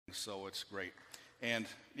So it's great. And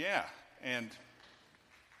yeah, and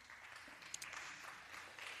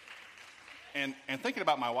thinking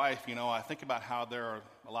about my wife, I think about how there are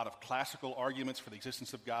a lot of classical arguments for the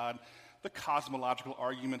existence of God, the cosmological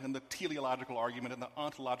argument and the teleological argument and the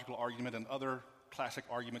ontological argument and other classic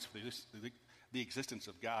arguments for the existence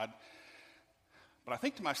of God. But I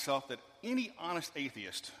think to myself that any honest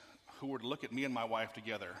atheist who were to look at me and my wife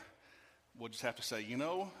together would just have to say,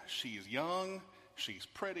 she's young, she's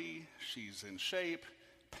pretty, she's in shape.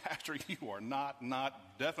 Pastor, you are not,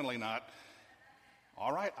 definitely not.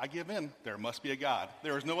 All right, I give in. There must be a God.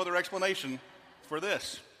 There is no other explanation for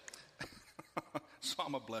this. So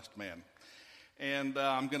I'm a blessed man. And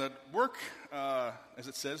I'm going to work, as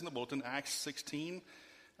it says in the bulletin, Acts 16,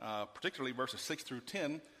 particularly verses 6 through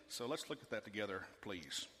 10. So let's look at that together,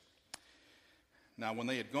 please. Now, when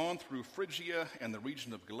they had gone through Phrygia and the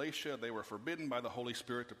region of Galatia, they were forbidden by the Holy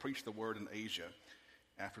Spirit to preach the word in Asia.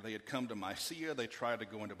 After they had come to Mysia, they tried to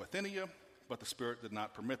go into Bithynia, but the Spirit did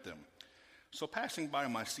not permit them. So passing by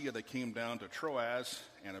Mysia, they came down to Troas,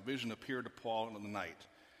 and a vision appeared to Paul in the night.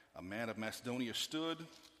 A man of Macedonia stood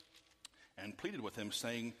and pleaded with him,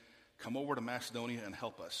 saying, "Come over to Macedonia and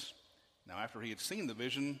help us." Now after he had seen the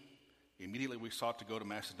vision, immediately we sought to go to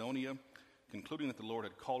Macedonia, concluding that the Lord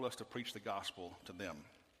had called us to preach the gospel to them.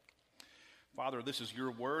 Father, this is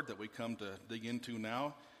your word that we come to dig into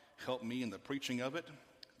now. Help me in the preaching of it,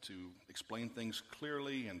 to explain things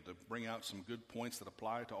clearly and to bring out some good points that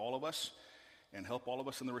apply to all of us, and help all of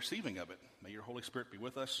us in the receiving of it. May your Holy Spirit be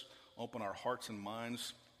with us, open our hearts and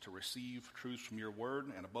minds to receive truths from your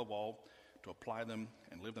word, and above all, to apply them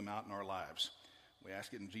and live them out in our lives. We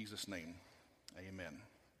ask it in Jesus' name. Amen.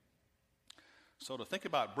 So to think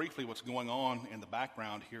about briefly what's going on in the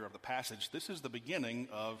background here of the passage, this is the beginning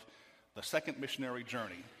of the second missionary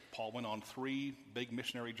journey. Paul went on 3 big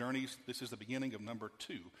missionary journeys. This is the beginning of number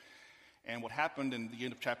 2. And what happened in the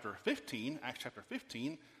end of chapter 15, Acts chapter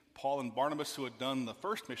 15, Paul and Barnabas, who had done the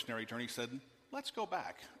first missionary journey, said, let's go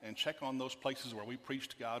back and check on those places where we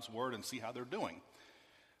preached God's word and see how they're doing.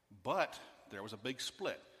 But there was a big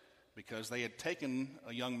split, because they had taken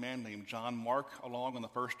a young man named John Mark along on the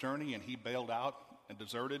first journey, and he bailed out and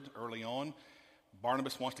deserted early on.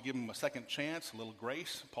 Barnabas wants to give him a second chance, a little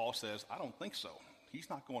grace. Paul says, I don't think so. He's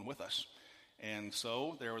not going with us. And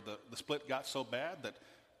so the split got so bad that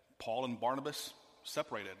Paul and Barnabas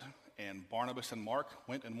separated, and Barnabas and Mark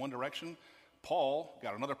went in one direction. Paul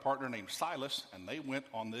got another partner named Silas, and they went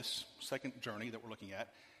on this second journey that we're looking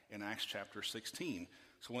at in Acts chapter 16.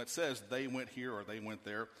 So when it says they went here or they went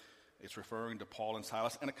there, it's referring to Paul and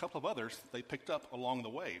Silas and a couple of others they picked up along the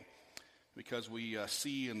way, because we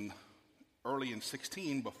see early in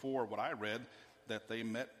 16, before what I read, that they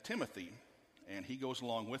met Timothy, and he goes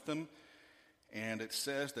along with them. And it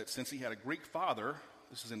says that since he had a Greek father,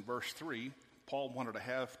 this is in verse 3, Paul wanted to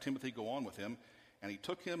have Timothy go on with him, and he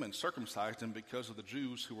took him and circumcised him because of the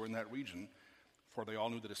Jews who were in that region, for they all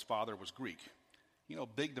knew that his father was Greek.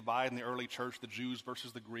 Big divide in the early church, the Jews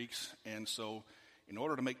versus the Greeks, and so in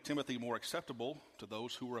order to make Timothy more acceptable to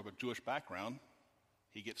those who were of a Jewish background,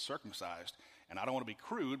 he gets circumcised. And I don't want to be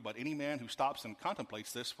crude, but any man who stops and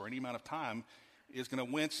contemplates this for any amount of time is going to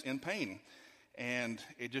wince in pain. And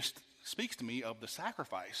it just speaks to me of the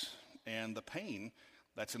sacrifice and the pain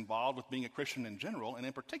that's involved with being a Christian in general, and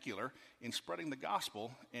in particular in spreading the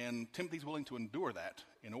gospel. And Timothy's willing to endure that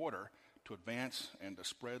in order to advance and to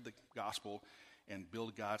spread the gospel and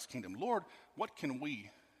build God's kingdom. Lord, what can we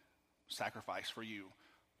sacrifice for you?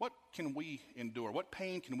 What can we endure? What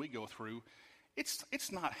pain can we go through?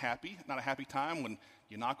 It's not a happy time when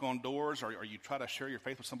you knock on doors or you try to share your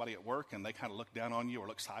faith with somebody at work and they kind of look down on you or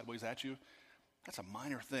look sideways at you. That's a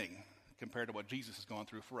minor thing compared to what Jesus has gone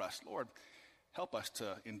through for us. Lord, help us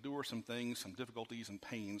to endure some things, some difficulties and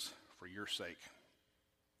pains for your sake.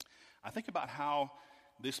 I think about how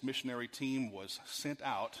this missionary team was sent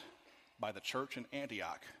out by the church in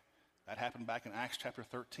Antioch. That happened back in Acts chapter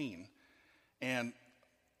 13. And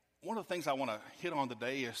one of the things I want to hit on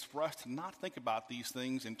today is for us to not think about these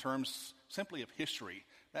things in terms simply of history.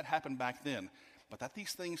 That happened back then. But that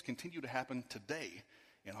these things continue to happen today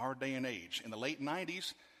in our day and age. In the late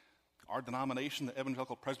 90s, our denomination, the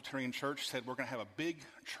Evangelical Presbyterian Church, said we're going to have a big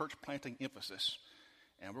church planting emphasis.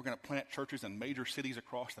 And we're going to plant churches in major cities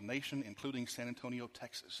across the nation, including San Antonio,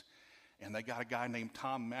 Texas. And they got a guy named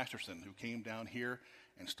Tom Masterson who came down here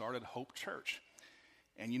and started Hope Church.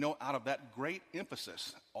 And out of that great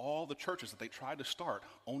emphasis, all the churches that they tried to start,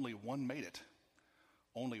 only one made it.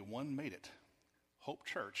 Only one made it. Hope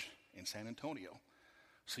Church in San Antonio.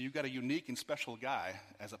 So you've got a unique and special guy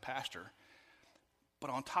as a pastor.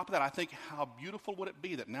 But on top of that, I think how beautiful would it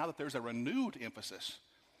be that now that there's a renewed emphasis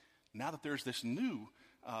now that there's this new,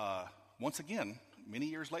 once again, many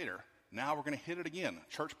years later, now we're going to hit it again,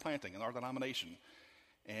 church planting in our denomination.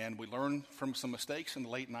 And we learned from some mistakes in the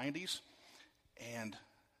late 90s. And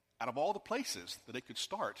out of all the places that it could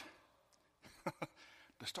start,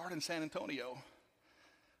 to start in San Antonio,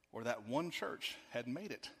 where that one church had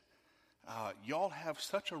made it. Y'all have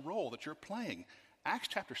such a role that you're playing. Acts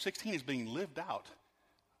chapter 16 is being lived out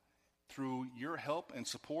through your help and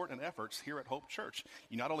support and efforts here at Hope Church.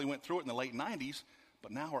 You not only went through it in the late 90s,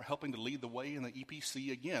 but now are helping to lead the way in the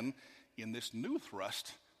EPC again in this new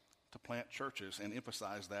thrust to plant churches and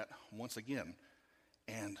emphasize that once again.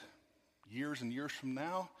 And years and years from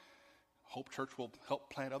now, Hope Church will help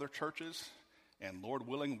plant other churches. And Lord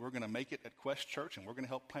willing, we're going to make it at Quest Church, and we're going to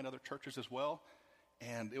help plant other churches as well.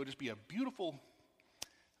 And it would just be a beautiful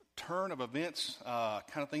turn of events, kind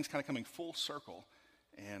of things kind of coming full circle.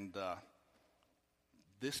 And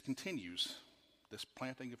this continues, this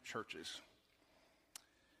planting of churches.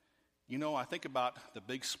 You know, I think about the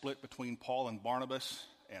big split between Paul and Barnabas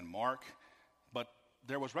and Mark, but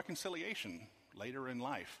there was reconciliation later in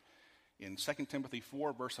life. In 2 Timothy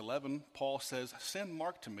 4, verse 11, Paul says, "Send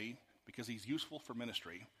Mark to me because he's useful for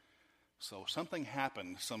ministry." So something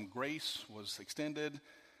happened. Some grace was extended.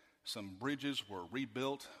 Some bridges were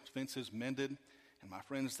rebuilt, fences mended. And my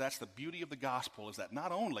friends, that's the beauty of the gospel, is that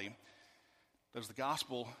not only does the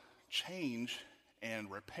gospel change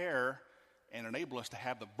and repair and enable us to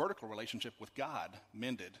have the vertical relationship with God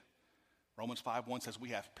mended. Romans 5:1 says we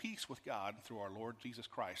have peace with God through our Lord Jesus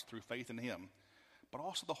Christ, through faith in him. But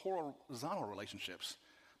also the horizontal relationships.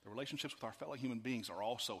 The relationships with our fellow human beings are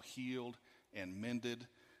also healed and mended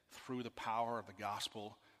through the power of the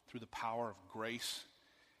gospel, through the power of grace.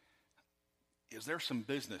 Is there some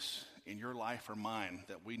business in your life or mine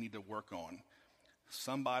that we need to work on?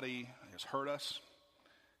 Somebody has hurt us.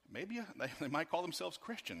 Maybe they might call themselves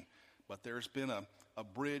Christian, but there's been a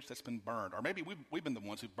bridge that's been burned. Or maybe we've been the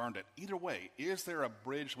ones who burned it. Either way, is there a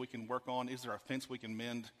bridge we can work on? Is there a fence we can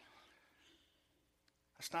mend?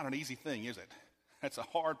 That's not an easy thing, is it? That's a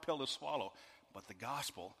hard pill to swallow. But the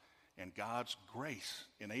gospel and God's grace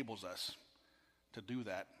enables us to do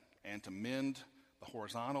that and to mend the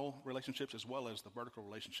horizontal relationships as well as the vertical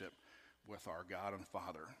relationship with our God and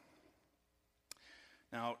Father.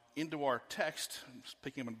 Now, into our text,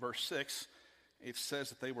 picking up in verse 6, it says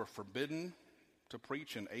that they were forbidden to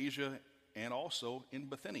preach in Asia and also in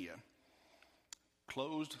Bithynia.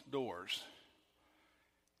 Closed doors.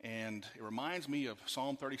 And it reminds me of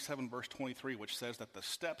Psalm 37, verse 23, which says that the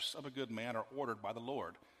steps of a good man are ordered by the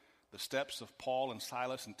Lord. The steps of Paul and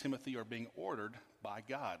Silas and Timothy are being ordered by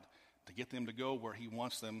God to get them to go where he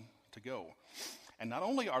wants them to go. And not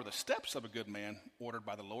only are the steps of a good man ordered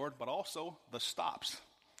by the Lord, but also the stops.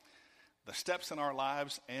 The steps in our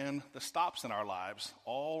lives and the stops in our lives,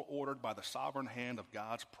 all ordered by the sovereign hand of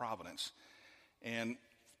God's providence. And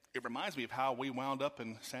it reminds me of how we wound up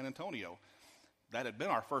in San Antonio. That had been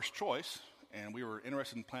our first choice, and we were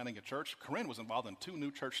interested in planting a church. Corinne was involved in 2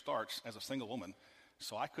 new church starts as a single woman,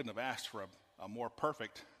 so I couldn't have asked for a more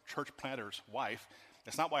perfect church planter's wife.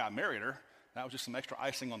 That's not why I married her. That was just some extra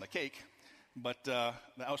icing on the cake. But that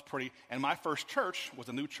was pretty. And my first church was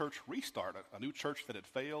a new church restart, a new church that had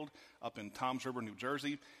failed up in Toms River, New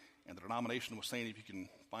Jersey. And the denomination was saying, if you can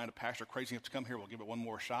find a pastor crazy enough to come here, we'll give it one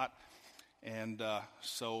more shot. And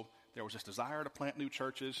so there was this desire to plant new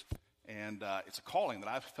churches. And it's a calling that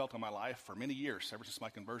I've felt in my life for many years, ever since my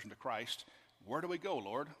conversion to Christ. Where do we go,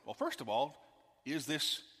 Lord? Well, first of all, is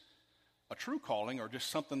this a true calling or just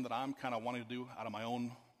something that I'm kind of wanting to do out of my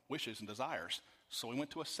own wishes and desires? So we went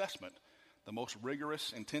to assessment, the most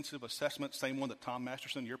rigorous, intensive assessment, same one that Tom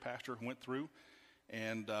Masterson, your pastor, went through.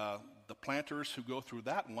 And the planters who go through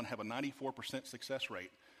that one have a 94% success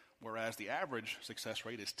rate, whereas the average success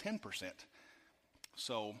rate is 10%.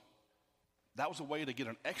 So that was a way to get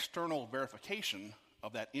an external verification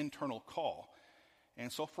of that internal call.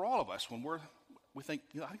 And so for all of us, when we think,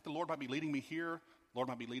 I think the Lord might be leading me here, Lord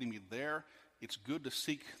might be leading me there, it's good to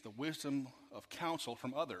seek the wisdom of counsel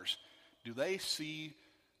from others. Do they see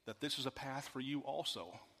that this is a path for you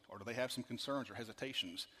also? Or do they have some concerns or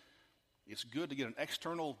hesitations? It's good to get an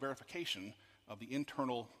external verification of the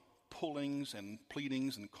internal pullings and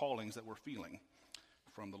pleadings and callings that we're feeling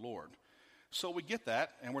from the Lord. So we get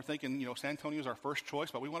that, and we're thinking, San Antonio is our first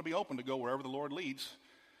choice, but we want to be open to go wherever the Lord leads.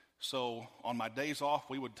 So on my days off,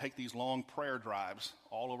 we would take these long prayer drives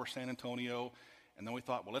all over San Antonio, and then we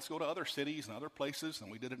thought, well, let's go to other cities and other places,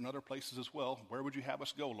 and we did it in other places as well. Where would you have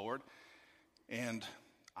us go, Lord? And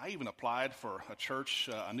I even applied for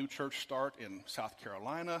a new church start in South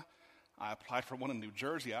Carolina. I applied for one in New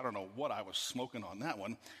Jersey. I don't know what I was smoking on that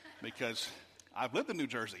one, because I've lived in New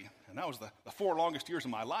Jersey, and that was the 4 longest years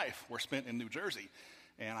of my life were spent in New Jersey,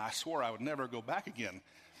 and I swore I would never go back again.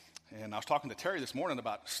 And I was talking to Terry this morning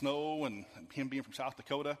about snow and him being from South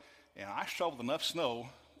Dakota, and I shoveled enough snow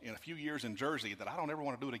in a few years in Jersey that I don't ever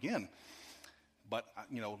want to do it again. But,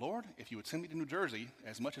 Lord, if you would send me to New Jersey,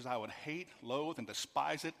 as much as I would hate, loathe, and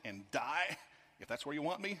despise it and die, if that's where you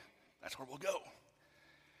want me, that's where we'll go.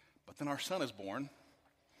 But then our son is born,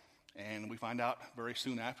 and we find out very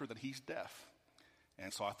soon after that he's deaf.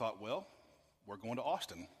 And so I thought, well, we're going to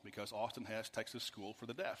Austin because Austin has Texas School for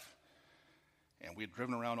the Deaf. And we had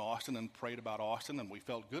driven around Austin and prayed about Austin, and we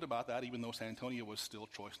felt good about that, even though San Antonio was still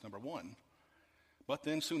choice number 1. But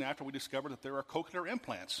then soon after, we discovered that there are cochlear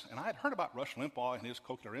implants. And I had heard about Rush Limbaugh and his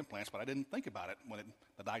cochlear implants, but I didn't think about it when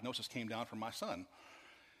the diagnosis came down from my son.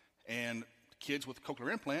 And kids with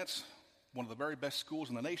cochlear implants, one of the very best schools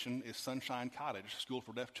in the nation is Sunshine Cottage School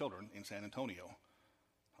for Deaf Children in San Antonio.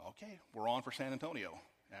 Okay, we're on for San Antonio,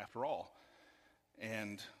 after all.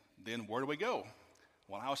 And then where do we go?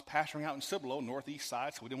 Well, I was pastoring out in Cibolo, northeast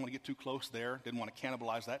side, so we didn't want to get too close there, didn't want to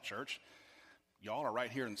cannibalize that church. Y'all are right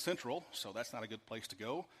here in Central, so that's not a good place to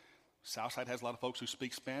go. Southside has a lot of folks who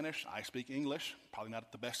speak Spanish. I speak English, probably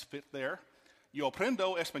not the best fit there. Yo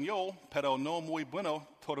aprendo español, pero no muy bueno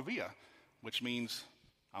todavía, which means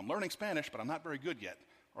I'm learning Spanish, but I'm not very good yet.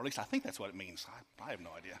 Or at least I think that's what it means. I have no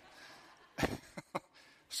idea.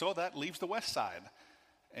 So that leaves the west side.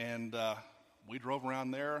 And we drove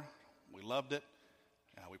around there. We loved it.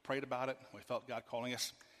 We prayed about it. We felt God calling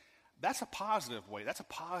us. That's a positive way. That's a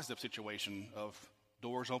positive situation of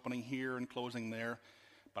doors opening here and closing there.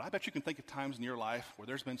 But I bet you can think of times in your life where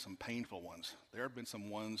there's been some painful ones. There have been some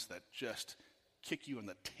ones that just kick you in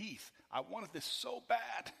the teeth. I wanted this so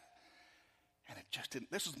bad. And it just didn't.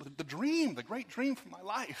 This was the dream, the great dream for my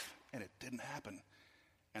life. And it didn't happen.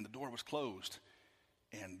 And the door was closed.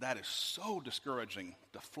 And that is so discouraging,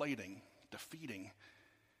 deflating, defeating.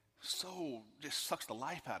 So just sucks the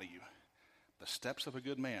life out of you. The steps of a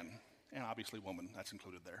good man, and obviously woman, that's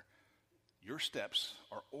included there. Your steps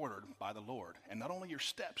are ordered by the Lord. And not only your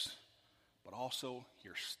steps, but also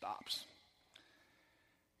your stops.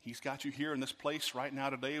 He's got you here in this place right now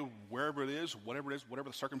today, wherever it is, whatever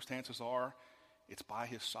the circumstances are, it's by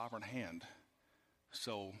his sovereign hand.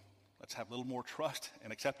 So let's have a little more trust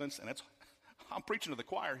and acceptance. And I'm preaching to the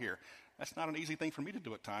choir here. That's not an easy thing for me to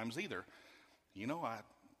do at times either.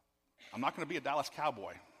 I'm not going to be a Dallas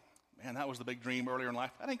Cowboy. Man, that was the big dream earlier in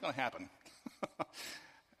life. That ain't going to happen.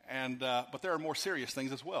 But there are more serious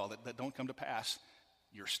things as well that don't come to pass.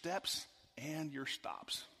 Your steps and your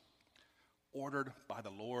stops, ordered by the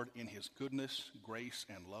Lord in his goodness, grace,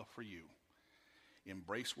 and love for you.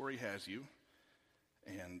 Embrace where he has you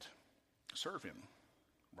and serve him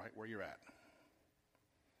right where you're at.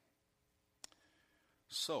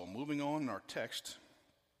 So, moving on in our text,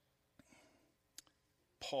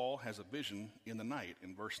 Paul has a vision in the night.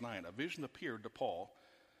 In verse 9, a vision appeared to Paul.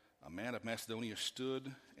 A man of Macedonia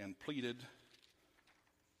stood and pleaded,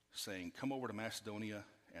 saying, "Come over to Macedonia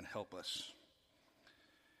and help us."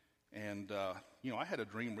 And, I had a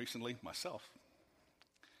dream recently myself.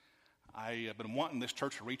 I have been wanting this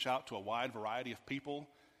church to reach out to a wide variety of people.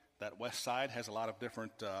 That west side has a lot of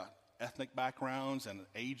different ethnic backgrounds and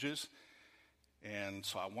ages. And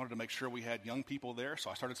so I wanted to make sure we had young people there. So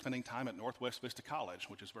I started spending time at Northwest Vista College,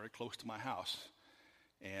 which is very close to my house.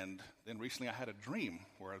 And then recently I had a dream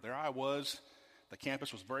where there I was. The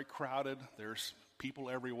campus was very crowded. There's people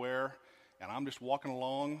everywhere. And I'm just walking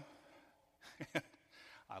along.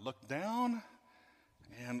 I look down,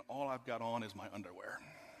 and all I've got on is my underwear.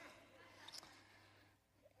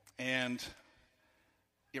 And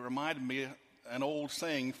it reminded me, an old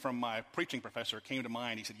saying from my preaching professor came to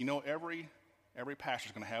mind. He said, every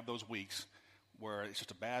pastor's going to have those weeks where it's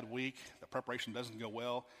just a bad week, the preparation doesn't go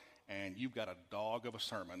well, and you've got a dog of a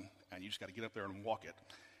sermon, and you just got to get up there and walk it.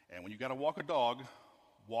 And when you got to walk a dog,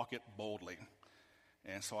 walk it boldly.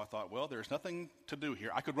 And so I thought, well, there's nothing to do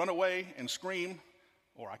here. I could run away and scream,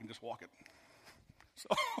 or I can just walk it. So,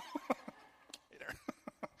 hey there.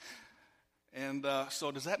 And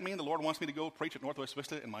so does that mean the Lord wants me to go preach at Northwest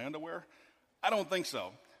Vista in my underwear? I don't think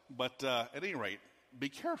so. But at any rate, be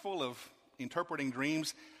careful of interpreting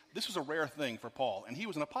dreams. This was a rare thing for Paul, and he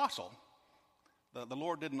was an apostle. The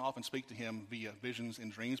Lord didn't often speak to him via visions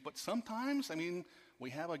and dreams, but sometimes, we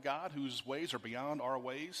have a God whose ways are beyond our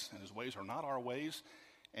ways, and his ways are not our ways,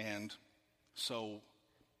 and so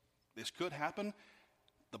this could happen.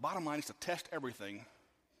 The bottom line is to test everything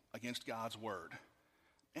against God's word.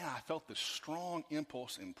 And I felt this strong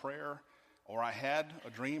impulse in prayer, or I had a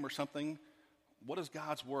dream or something. What does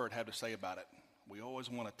God's word have to say about it? We always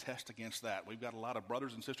want to test against that. We've got a lot of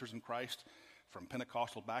brothers and sisters in Christ from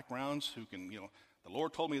Pentecostal backgrounds who can, the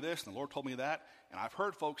Lord told me this and the Lord told me that. And I've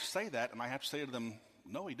heard folks say that, and I have to say to them,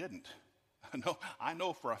 no, he didn't. No, I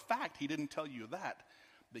know for a fact he didn't tell you that,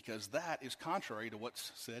 because that is contrary to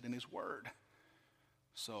what's said in his word.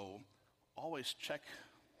 So always check,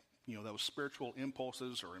 those spiritual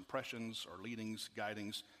impulses or impressions or leadings,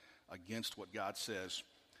 guidings against what God says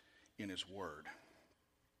in his word.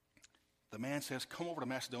 The man says, come over to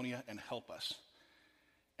Macedonia and help us.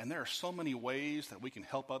 And there are so many ways that we can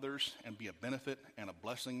help others and be a benefit and a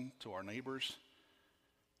blessing to our neighbors.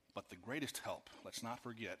 But the greatest help, let's not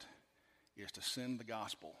forget, is to send the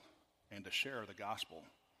gospel and to share the gospel.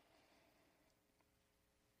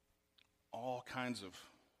 All kinds of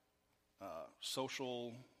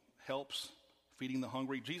social helps, feeding the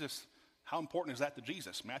hungry. Jesus, how important is that to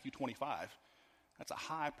Jesus? Matthew 25. That's a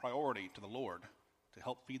high priority to the Lord, to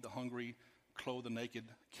help feed the hungry, clothe the naked,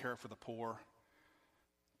 care for the poor.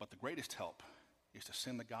 But the greatest help is to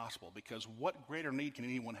send the gospel, because what greater need can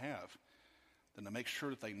anyone have than to make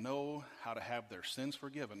sure that they know how to have their sins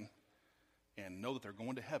forgiven and know that they're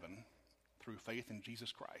going to heaven through faith in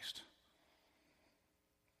Jesus Christ.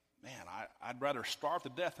 Man, I'd rather starve to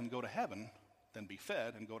death and go to heaven than be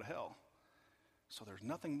fed and go to hell. So there's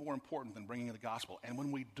nothing more important than bringing the gospel. And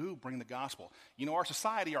when we do bring the gospel, our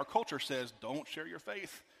society, our culture says, don't share your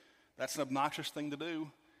faith. That's an obnoxious thing to do.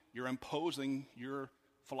 You're imposing your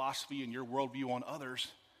philosophy and your worldview on others.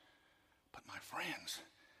 But my friends,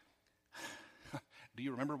 do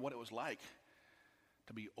you remember what it was like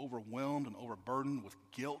to be overwhelmed and overburdened with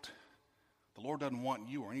guilt? The Lord doesn't want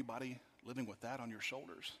you or anybody living with that on your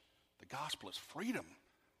shoulders. The gospel is freedom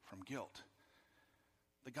from guilt.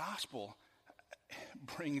 The gospel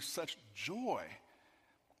brings such joy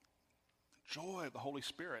of the Holy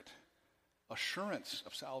Spirit, assurance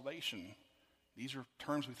of salvation. These are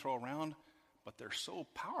terms we throw around, but they're so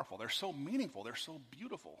powerful, they're so meaningful, they're so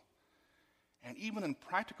beautiful. And even in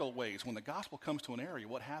practical ways, when the gospel comes to an area,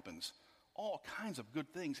 what happens? All kinds of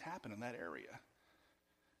good things happen in that area.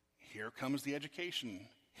 Here comes the education.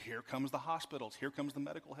 Here comes the hospitals. Here comes the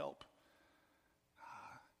medical help.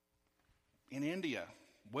 In India,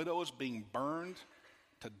 widows being burned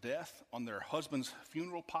to death on their husband's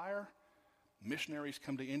funeral pyre. Missionaries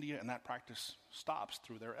come to India, and that practice stops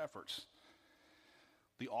through their efforts.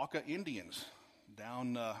 The Auca Indians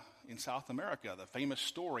down in South America, the famous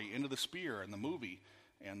story, Into the Spear, in the movie,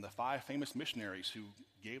 and the 5 famous missionaries who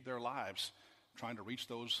gave their lives trying to reach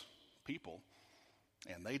those people.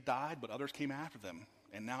 And they died, but others came after them.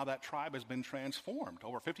 And now that tribe has been transformed.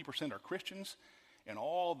 Over 50% are Christians, and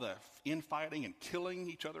all the infighting and killing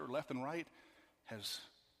each other left and right has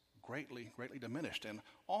greatly diminished. And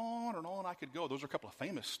on I could go. Those are a couple of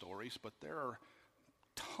famous stories, but there are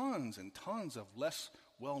tons and tons of less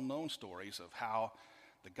well-known stories of how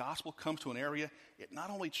the gospel comes to an area. It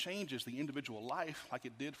not only changes the individual life like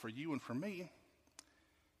it did for you and for me,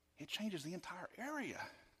 it changes the entire area.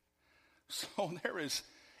 So there is,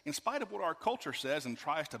 in spite of what our culture says and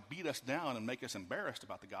tries to beat us down and make us embarrassed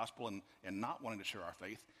about the gospel and not wanting to share our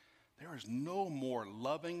faith, there is no more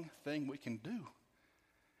loving thing we can do.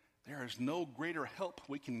 There is no greater help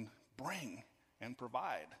we can bring and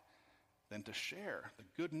provide than to share the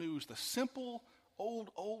good news, the simple,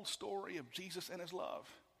 old story of Jesus and his love.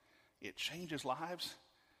 It changes lives.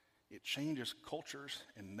 It changes cultures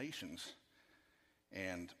and nations.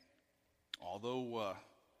 And although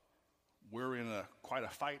we're in quite a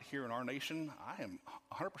fight here in our nation, I am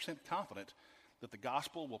 100% confident that the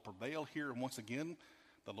gospel will prevail here once again.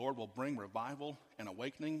 The Lord will bring revival and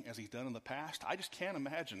awakening as he's done in the past. I just can't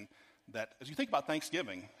imagine that as you think about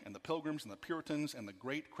Thanksgiving and the Pilgrims and the Puritans and the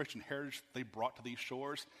great Christian heritage they brought to these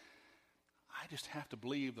shores, I just have to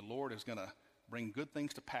believe the Lord is going to bring good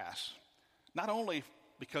things to pass, not only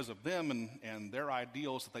because of them and their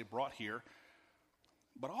ideals that they brought here,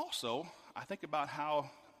 but also I think about how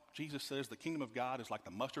Jesus says the kingdom of God is like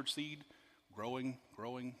the mustard seed, growing,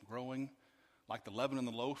 like the leaven in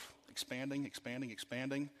the loaf, expanding.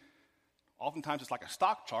 Oftentimes it's like a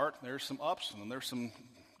stock chart. There's some ups and then there's some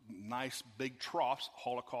nice big troughs,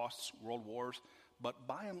 holocausts, world wars. But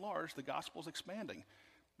by and large, the gospel is expanding.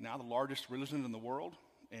 Now the largest religion in the world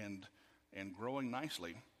and growing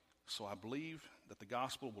nicely. So I believe that the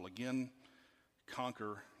gospel will again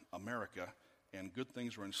conquer America, and good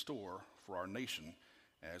things are in store for our nation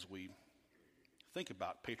as we think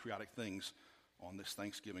about patriotic things on this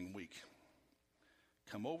Thanksgiving week.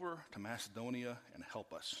 Come over to Macedonia and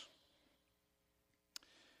help us.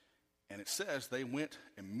 And it says they went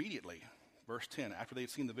immediately. Verse 10, after they had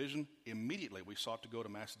seen the vision, immediately we sought to go to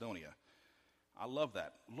Macedonia. I love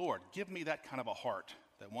that. Lord, give me that kind of a heart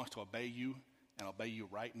that wants to obey you and obey you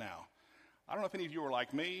right now. I don't know if any of you are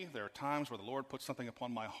like me. There are times where the Lord puts something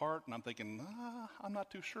upon my heart, and I'm thinking, I'm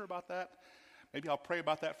not too sure about that. Maybe I'll pray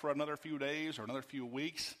about that for another few days or another few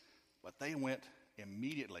weeks. But they went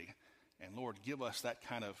immediately. And Lord, give us that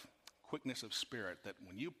kind of quickness of spirit that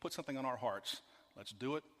when you put something on our hearts, let's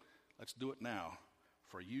do it. Let's do it now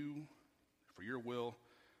for you, for your will,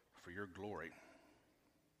 for your glory.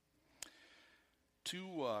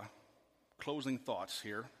 Two closing thoughts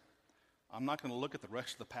here. I'm not going to look at the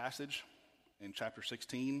rest of the passage in chapter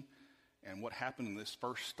 16 and what happened in this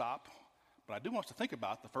first stop, but I do want us to think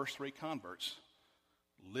about the first three converts.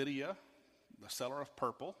 Lydia, the seller of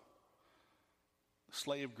purple, the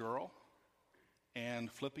slave girl,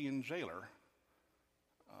 and Philippian jailer,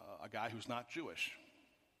 a guy who's not Jewish.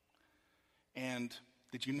 And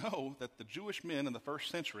did you know that the Jewish men in the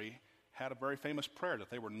first century had a very famous prayer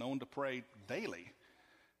that they were known to pray daily?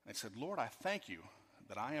 They said, Lord, I thank you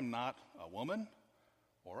that I am not a woman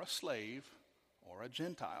or a slave or a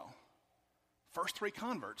Gentile. First three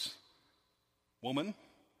converts: woman,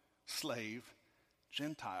 slave,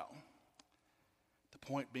 Gentile. The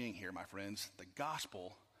point being here, my friends, the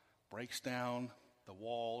gospel breaks down the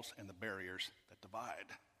walls and the barriers that divide.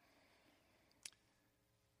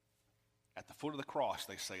 At the foot of the cross,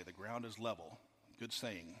 they say, the ground is level. Good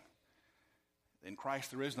saying. In Christ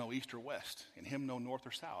there is no east or west, in him no north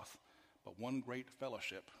or south, but one great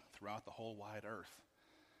fellowship throughout the whole wide earth.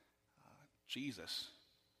 Jesus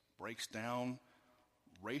breaks down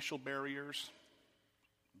racial barriers,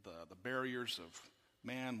 the barriers of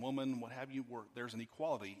man, woman, what have you. There's an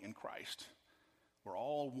equality in Christ. We're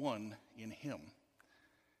all one in him.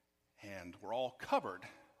 And we're all covered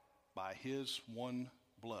by his one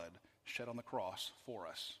blood shed on the cross for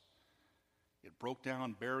us. It broke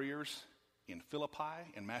down barriers in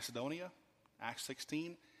Philippi in Macedonia, Acts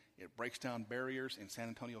 16. It breaks down barriers in San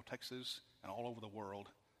Antonio, Texas, and all over the world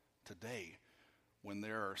today when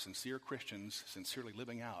there are sincere Christians sincerely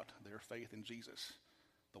living out their faith in Jesus.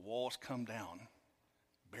 The walls come down.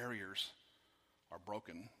 Barriers are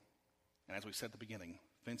broken. And as we said at the beginning,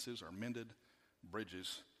 fences are mended,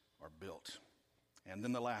 bridges are built. And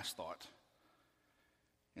then the last thought.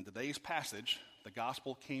 In today's passage, the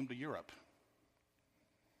gospel came to Europe.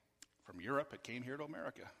 From Europe, it came here to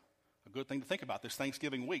America. A good thing to think about this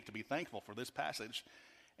Thanksgiving week, to be thankful for this passage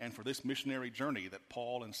and for this missionary journey that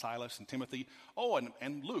Paul and Silas and Timothy,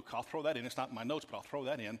 and Luke, I'll throw that in. It's not in my notes, but I'll throw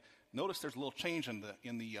that in. Notice there's a little change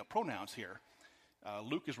in the pronouns here.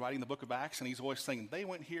 Luke is writing the book of Acts, and he's always saying, they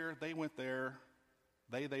went here, they went there,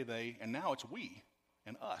 they, and now it's we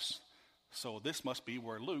and us. So this must be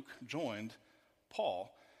where Luke joined Paul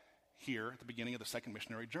here at the beginning of the second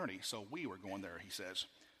missionary journey. So we were going there, he says.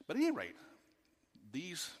 But at any rate,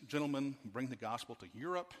 these gentlemen bring the gospel to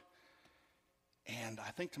Europe, and I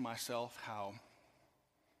think to myself how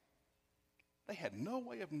they had no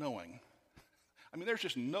way of knowing. I mean, there's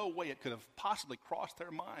just no way it could have possibly crossed their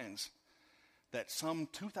minds that some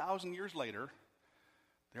 2,000 years later,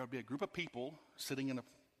 there would be a group of people sitting in a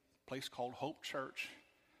place called Hope Church,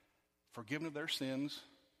 forgiven of their sins,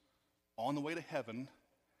 on the way to heaven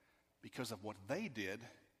because of what they did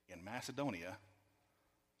in Macedonia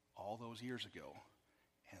all those years ago.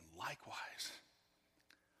 And likewise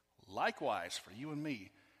for you and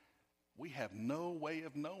me, we have no way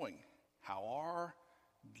of knowing how our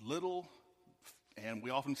little, and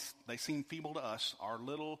they seem feeble to us, our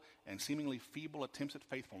little and seemingly feeble attempts at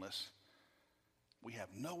faithfulness, we have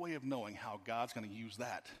no way of knowing how God's going to use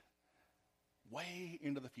that way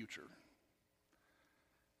into the future.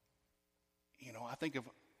 You know, I think of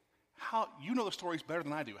how, you know the stories better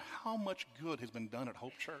than I do, how much good has been done at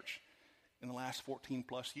Hope Church in the last 14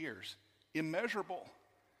 plus years. Immeasurable.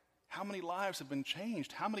 How many lives have been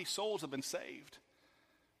changed? How many souls have been saved?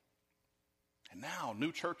 And now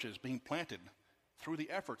new churches being planted through the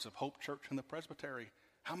efforts of Hope Church and the Presbytery.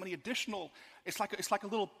 How many additional, it's like a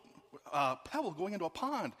little pebble going into a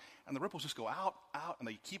pond, and the ripples just go out, and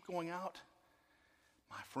they keep going out.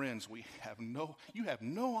 My friends, you have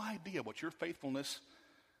no idea what your faithfulness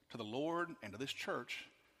to the Lord and to this church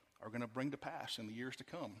are going to bring to pass in the years to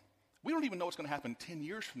come. We don't even know what's going to happen 10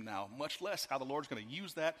 years from now, much less how the Lord's going to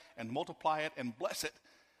use that and multiply it and bless it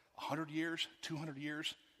 100 years, 200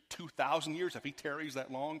 years, 2,000 years if he tarries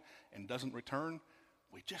that long and doesn't return.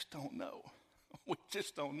 We just don't know. We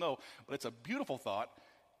just don't know. But it's a beautiful thought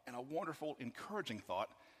and a wonderful, encouraging thought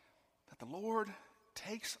that the Lord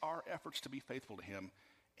takes our efforts to be faithful to him,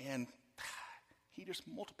 and he just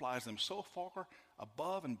multiplies them so far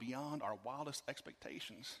above and beyond our wildest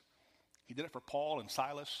expectations. He did it for Paul and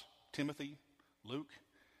Silas, Timothy, Luke,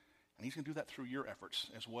 and he's going to do that through your efforts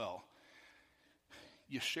as well.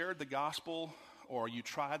 You shared the gospel or you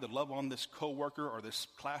tried to love on this coworker or this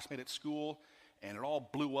classmate at school, and it all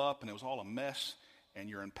blew up and it was all a mess, and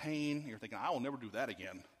you're in pain, and you're thinking, I will never do that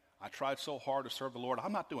again. I tried so hard to serve the Lord,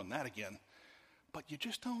 I'm not doing that again. But you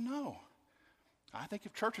just don't know. I think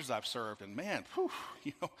of churches I've served, and man,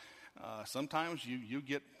 sometimes you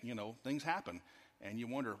get, things happen, and you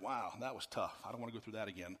wonder, wow, that was tough. I don't want to go through that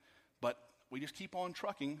again. But we just keep on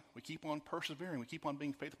trucking. We keep on persevering. We keep on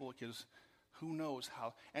being faithful, because who knows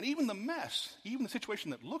how. And even the mess, even the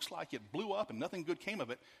situation that looks like it blew up and nothing good came of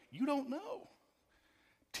it, you don't know.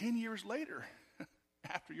 10 years later,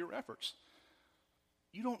 after your efforts,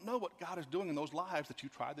 you don't know what God is doing in those lives that you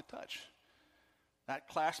tried to touch. That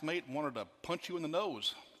classmate wanted to punch you in the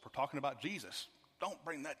nose for talking about Jesus. Don't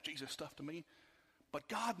bring that Jesus stuff to me. But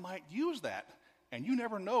God might use that, and you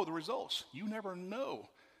never know the results. You never know.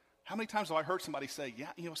 How many times have I heard somebody say,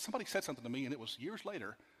 somebody said something to me, and it was years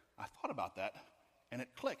later, I thought about that, and it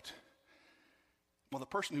clicked. Well, the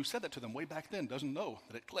person who said that to them way back then doesn't know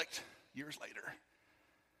that it clicked years later.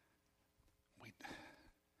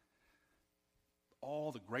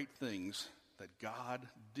 All the great things that God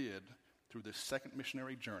did through this second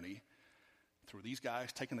missionary journey, through these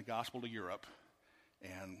guys taking the gospel to Europe.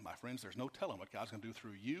 And my friends, there's no telling what God's going to do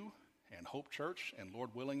through you and Hope Church and,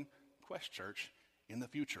 Lord willing, Quest Church in the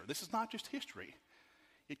future. This is not just history.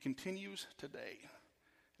 It continues today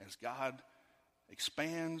as God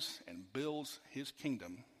expands and builds his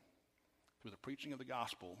kingdom through the preaching of the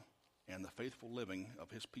gospel and the faithful living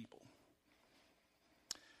of his people.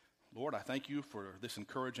 Lord, I thank you for this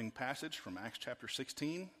encouraging passage from Acts chapter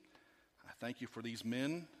 16. I thank you for these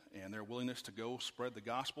men and their willingness to go spread the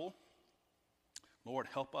gospel. Lord,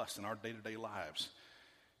 help us in our day-to-day lives.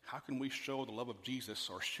 How can we show the love of Jesus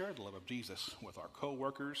or share the love of Jesus with our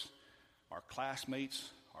coworkers, our classmates,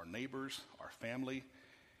 our neighbors, our family?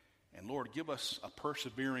 And Lord, give us a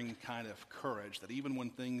persevering kind of courage that even when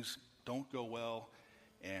things don't go well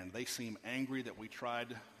and they seem angry that we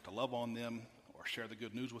tried to love on them or share the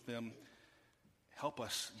good news with them, help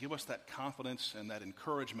us, give us that confidence and that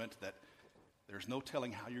encouragement that there's no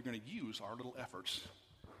telling how you're going to use our little efforts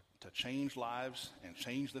to change lives and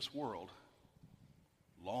change this world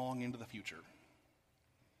long into the future.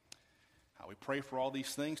 We pray for all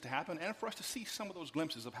these things to happen and for us to see some of those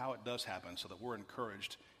glimpses of how it does happen so that we're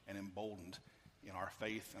encouraged and emboldened in our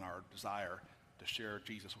faith and our desire to share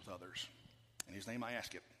Jesus with others. In his name I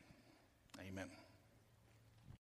ask it. Amen.